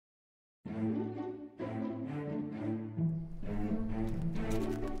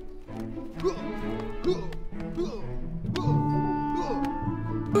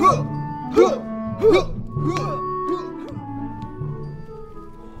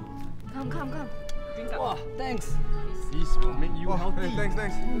Come. Drink up. Wow, thanks. This will make you healthy. Hey, thanks.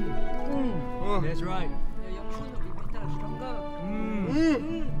 That's right. Your young will be better, stronger.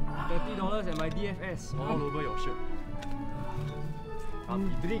 $30 at my DFS all over your shirt.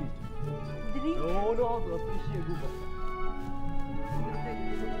 Puppy, drink. Drink? Don't know how to appreciate good boy.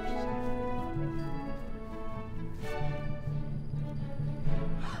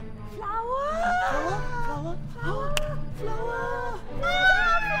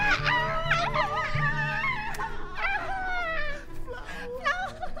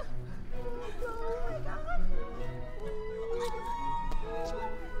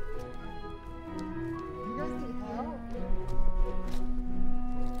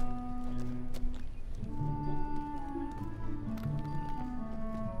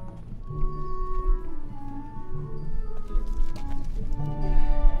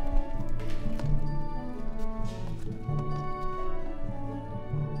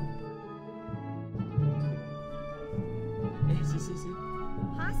 See.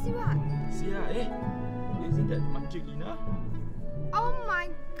 Huh? See what? See lah, isn't that Makcik Lina? Oh my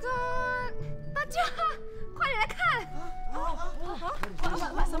god! 大家快点来看！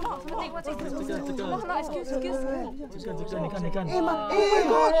什么？这个， excuse。这个，你看。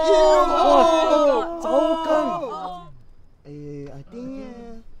糟糕！ I think.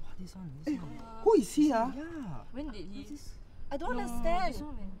 This one. Who is he? Yeah. When did he? I don't understand.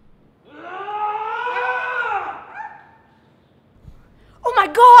 Oh my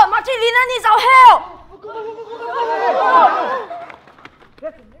god! Makcik Lina needs our help!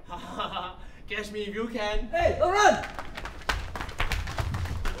 Catch me if you can. Hey, don't run!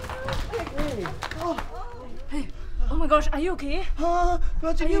 Hey, oh my gosh, are you okay?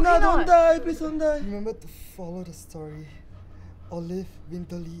 Lina, don't die, please don't die. Remember to follow the story, or live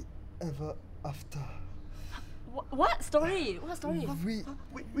winterly ever after. What story? What story?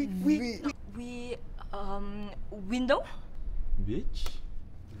 Window? Which?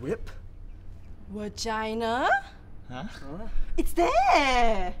 Whip? Vagina? Huh? It's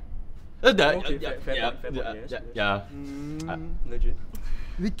there! Yeah. Legit.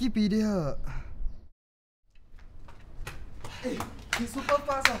 Wikipedia. Hey, he's super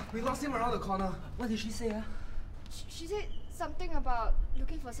fast. We lost him around the corner. What did she say? She said something about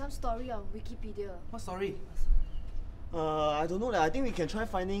looking for some story on Wikipedia. What story? I don't know. I think we can try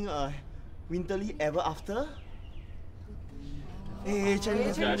finding winterly ever after. Hey, check.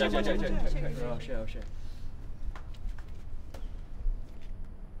 Yeah. I'll share.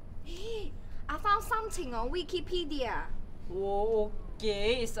 Hey, I found something on Wikipedia.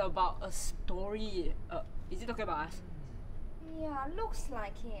 Okay, it's about a story. Is it talking about us? Yeah, looks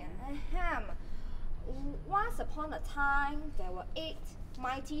like it. Ahem. Once upon a time, there were 8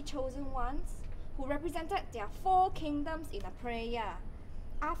 mighty chosen ones who represented their 4 kingdoms in a prayer.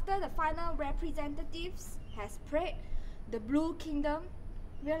 After the final representatives has prayed, the Blue Kingdom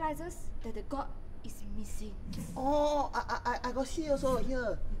realizes that the god is missing. Oh, I got see also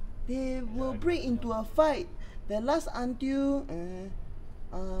here. They will break into a fight that lasts until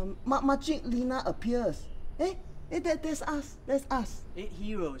Makcik Lina appears. That's us. That's us. 8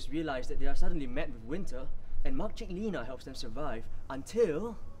 heroes realize that they are suddenly met with winter, and Makcik Lina helps them survive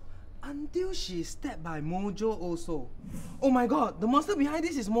until she's stabbed by Mojo also. Oh my god, the monster behind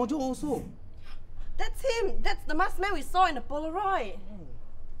this is Mojo also. That's him! That's the masked man we saw in the Polaroid!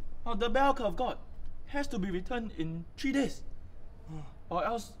 Oh, the bell curve god has to be returned in 3 days. Or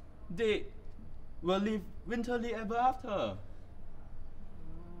else they will live winterly ever after.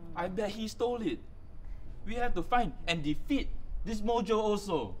 I bet he stole it. We have to find and defeat this Mojo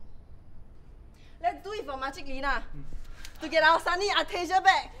also. Let's do it for Makcik Lina! To get our Sunny Artasia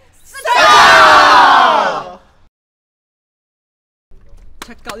back!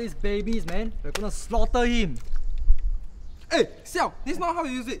 Check out these babies, man. We're gonna slaughter him. Hey, Xiao, this is not how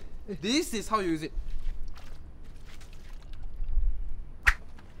you use it. This is how you use it.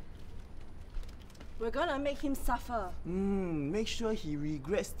 We're gonna make him suffer. Make sure he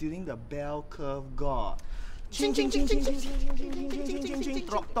regrets stealing the bell curve god. Ching, ching, ching, ching, ching, ching, ching, ching, ching, ching, ching, ching,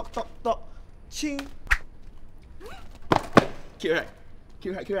 toc, ching. Correct.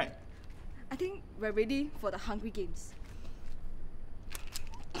 I think we're ready for the Hungry Games.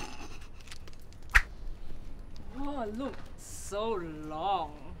 Oh, look, so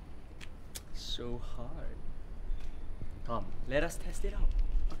long. So hard. Come, let us test it out.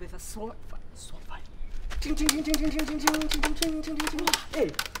 With a sword fight. Ching, ching, ching, ching, ching, ching, ching, ching, ching, ching, ching, ching. Hey,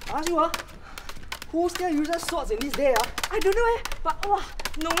 I ask you who still uses swords in this day? I don't know but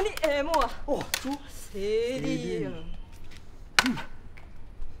no need ammo. Oh, true. Steady.